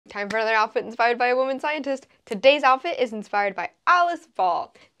Time for another outfit inspired by a woman scientist. Today's outfit is inspired by Alice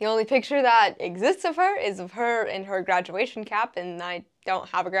Ball. The only picture that exists of her is of her in her graduation cap, and I don't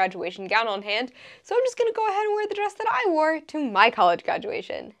have a graduation gown on hand, so I'm just gonna go ahead and wear the dress that I wore to my college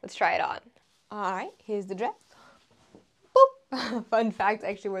graduation. Let's try it on. Alright, here's the dress. Boop! Fun fact, I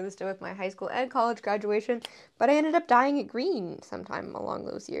actually wore this to both my high school and college graduation, but I ended up dyeing it green sometime along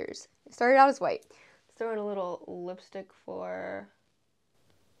those years. It started out as white. Let's throw in a little lipstick for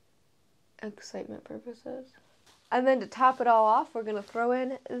excitement purposes. And then to top it all off, we're gonna throw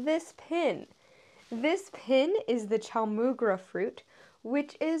in this pin. This pin is the Chaulmoogra fruit,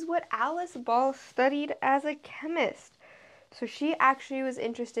 which is what Alice Ball studied as a chemist. So she actually was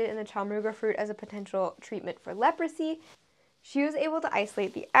interested in the Chaulmoogra fruit as a potential treatment for leprosy. She was able to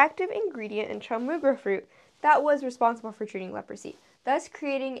isolate the active ingredient in Chaulmoogra fruit that was responsible for treating leprosy, thus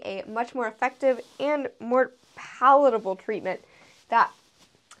creating a much more effective and more palatable treatment that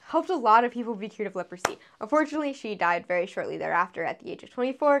helped a lot of people be cured of leprosy. Unfortunately, she died very shortly thereafter at the age of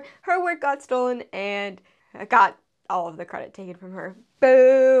 24. Her work got stolen and got all of the credit taken from her.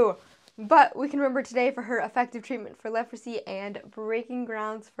 Boo! But we can remember today for her effective treatment for leprosy and breaking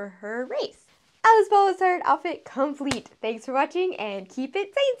grounds for her race. Alice Ball is her outfit complete. Thanks for watching and keep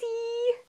it sciencey!